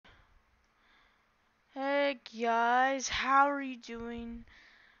Hey guys, how are you doing?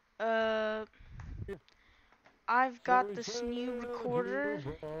 Uh, I've got this new recorder.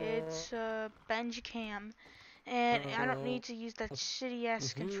 It's Benjicam, and I don't need to use that shitty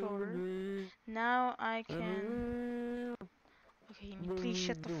ass controller. Now I can. Okay, can you please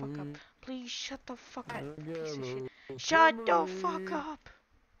shut the fuck up? Please shut the fuck up, piece of shit. Shut the fuck up!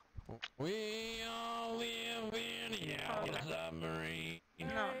 We all live in Yellow Submarine.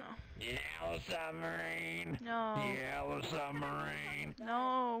 No, Yellow Submarine. no, no, Yellow Submarine.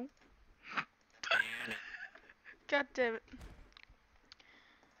 no. God damn it.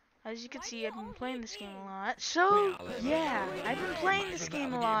 As you can see, I've been playing this game a lot. So, yeah, I've been playing this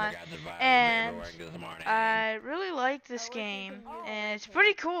game a lot, and I really like this game, and it's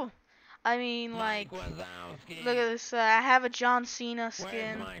pretty cool. I mean, like, look at this, I have a John Cena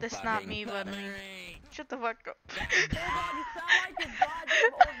skin. That's not me, but I mean, shut the fuck up.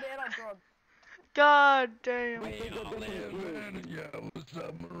 God damn. We all live in Yellow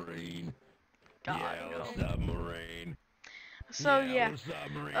Submarine. God, Yellow no. Submarine. So yeah,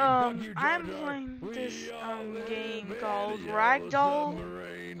 I'm playing this game called Ragdoll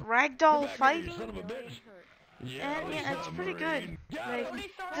Fighting, and yeah, it's pretty good. Like,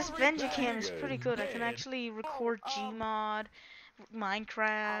 this Benjicam is pretty good. I can actually record Gmod,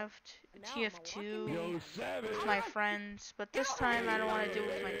 Minecraft, TF2 with my friends, but this time I don't want to do it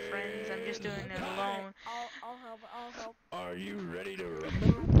with my friends. I'm just doing it alone. I'll help. Are you ready to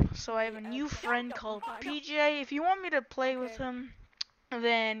rumble? So I have a new friend called PJ. If you want me to play with him,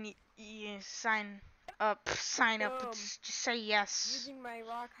 then you sign up. Just say yes. Using my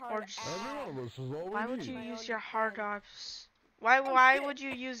rock hard Or just, abs. why would you use your hard abs? Why would you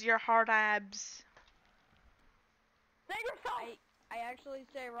use your hard abs? I actually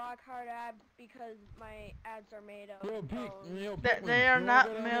say rock hard abs because my abs are made of bones. They are not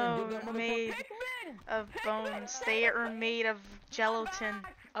made of bones. They are made of gelatin.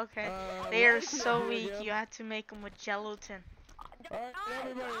 Okay. They are so weak. You have to make them with gelatin. Alright,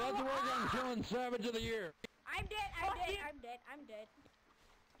 everybody, let's work on killing Savage of the Year. I'm dead. I'm dead.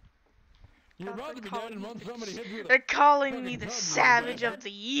 You're about to be dead, and once somebody hits you with a They're calling me the Savage of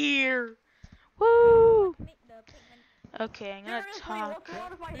the Year. Woo! Okay, I'm gonna talk.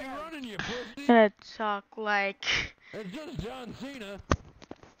 You're running, you pussy. I'm gonna talk like. It's just John Cena.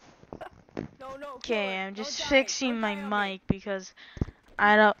 No. Okay, I'm just fixing my mic because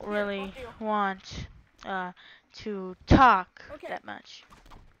I don't really want to talk that much.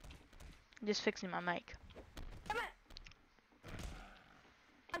 I'm just fixing my mic.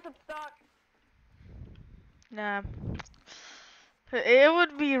 Nah. It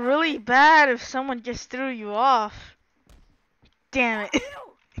would be really bad if someone just threw you off. Damn it.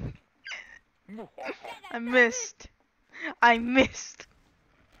 I missed.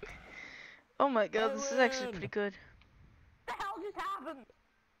 Oh my god, this is actually pretty good. What the hell just happened?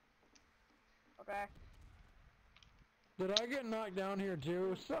 Okay. Did I get knocked down here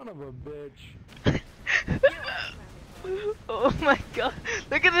too? Son of a bitch. Oh my god.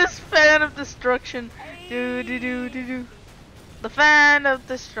 Look at this fan of destruction. Do. The fan of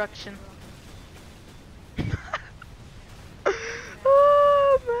destruction.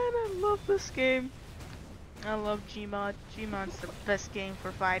 Oh man, I love this game. I love Gmod. Gmod's the best game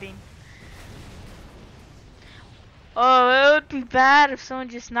for fighting. Oh, it would be bad if someone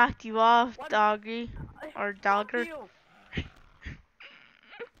just knocked you off, doggy. Or dogger. Uh-oh.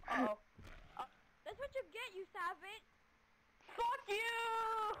 That's what you get, you savage. Fuck you!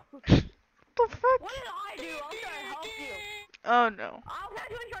 What the fuck? What did I do? I'm trying to help you. Oh no. I was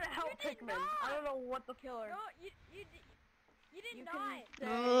actually trying to help Pikmin. I don't know what the killer. No, you didn't die.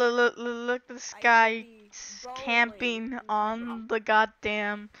 Look at this guy camping on the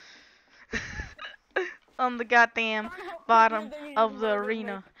goddamn on the goddamn bottom of the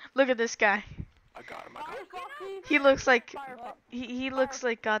arena. Look at this guy. I got him. He looks like he looks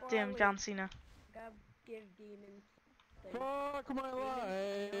like goddamn John Cena. Gotta give demons. Fuck my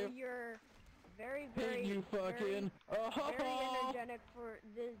life. You're very Hey, you fucking. very energetic for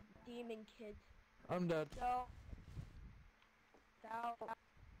this demon kid. I'm dead. So,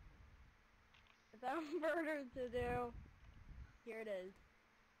 without further to do, here it is.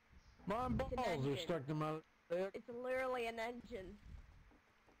 My balls are stuck to my leg. It's literally an engine.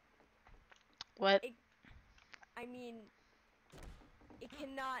 What? I mean, it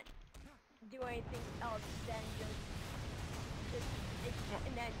cannot do anything else than just it's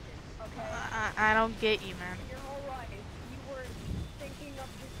an engine, okay? I don't get you, man. Your whole life, you were thinking of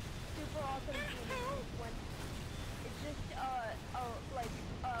this super awesome demon when it's just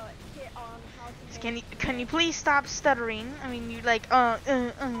hit on how to make Can you please stop stuttering? I mean, you like I'm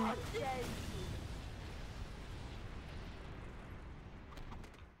dead.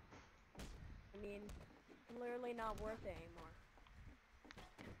 literally not worth it anymore.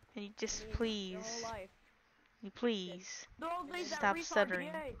 And you just I mean, please, your whole life. you please The old days that stop refund, stuttering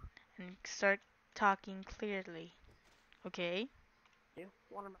yay. and start talking clearly. Okay? If you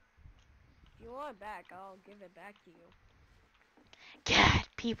want it back, I'll give it back to you. God,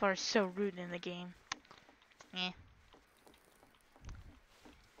 people are so rude in the game. Eh.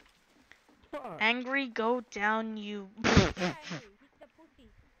 Fuck. Angry, go down, you. Angry, he's the pussy.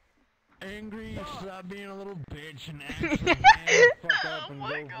 Angry, stop being a little bitch and actually man the fuck up and Oh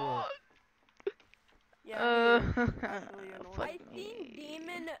my go god. Yeah, he is actually annoying. fuck I seen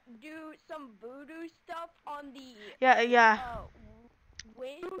Demon do some voodoo stuff on the yeah.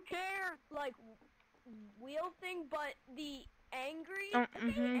 wheelchair like wheel thing, but the angry.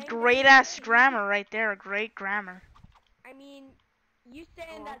 Angry Great ass grammar right there. Great grammar. I mean, you stay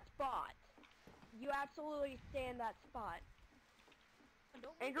in that spot. You absolutely stay in that spot.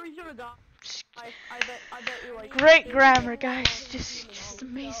 Angry's gonna die. I bet you like. Great grammar, guys. Just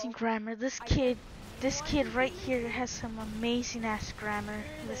amazing grammar. This kid right here has some amazing ass grammar.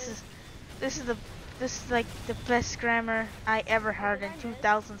 This is like the best grammar I ever heard in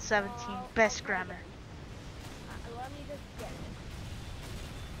 2017. Best grammar. Let me just get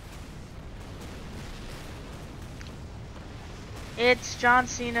it. It's John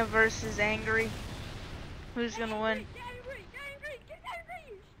Cena versus Angry. Who's gonna win?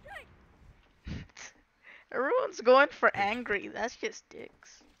 Everyone's going for Angry. That's just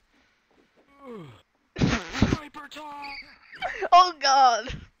dicks. Sniper talk. Oh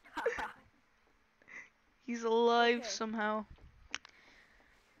god. He's alive somehow.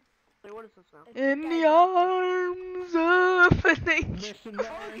 Wait, what is this now? In the arms of an angel. Mission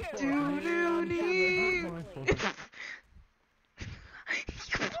 9.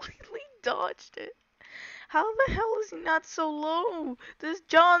 He completely dodged it. How the hell is he not so low? This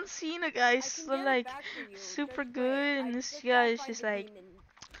John Cena guy's like super good, and this guy is just like,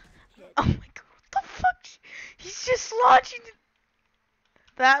 oh my god, what the fuck? He's just launching it.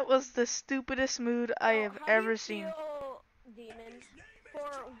 That was the stupidest mood I have ever seen.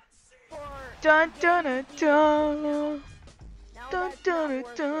 Dun dun dun dun. Dun dun dun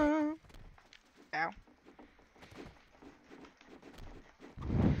dun. Ow.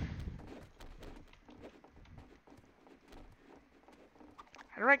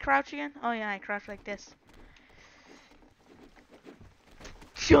 How do I crouch again? Oh yeah, I crouch like this.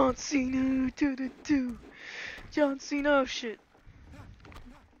 John Cena, do. John Cena, oh shit.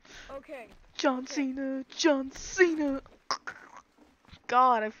 Okay. John Cena.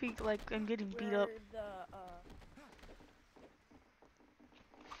 God, I feel like I'm getting beat up.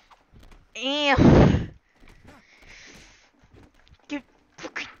 Get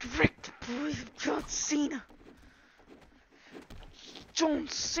fucking wrecked, boy. John Cena. John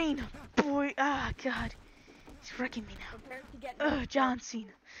Cena, boy. Ah, God. He's wrecking me now. John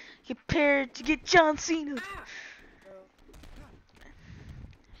Cena. Prepare to get John Cena.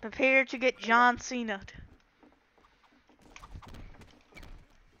 Prepare to get John Cena.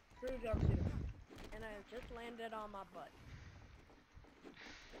 And I just landed on my butt.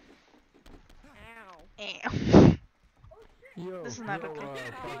 Ow. Yo, This is not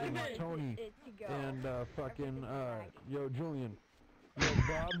okay. Fucking Tony and fucking yo Julian. Yo,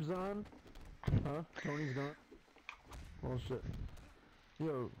 Bob's on. Huh? Tony's gone. Oh shit.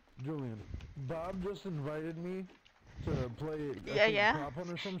 Yo, Julian. Bob just invited me to play Yeah. Prop Hunt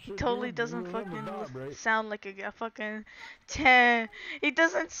or some shit. Totally You doesn't remember fucking Bob, right? sound like a fucking 10. He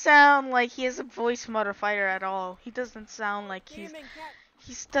doesn't sound like he has a voice modifier at all. He doesn't sound like he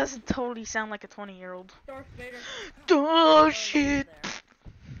doesn't totally sound like a 20-year-old. Oh shit.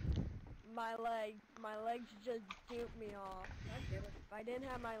 My legs just duped me off. If I didn't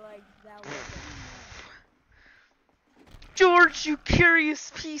have my legs, that would George, you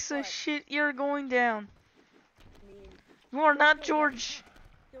curious piece of shit, you're going down. You are not George.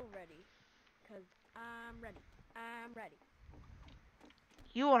 Still ready. Cause I'm ready. I'm ready.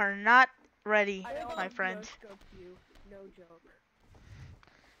 You are not ready, my friend. You. No joke.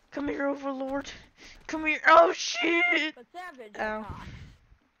 Come here, Overlord. Come here. Oh shit! But Savage, Ow.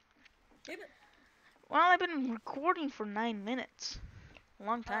 Well, I've been recording for 9 minutes. A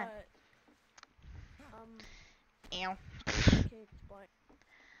long time. Ow.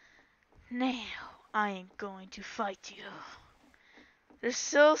 Now, I am going to fight you. There's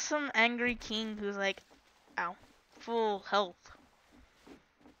still some angry king who's like, ow, full health.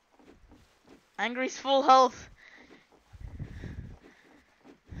 Angry's full health.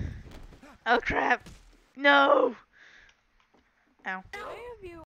 Oh crap. No! Ow.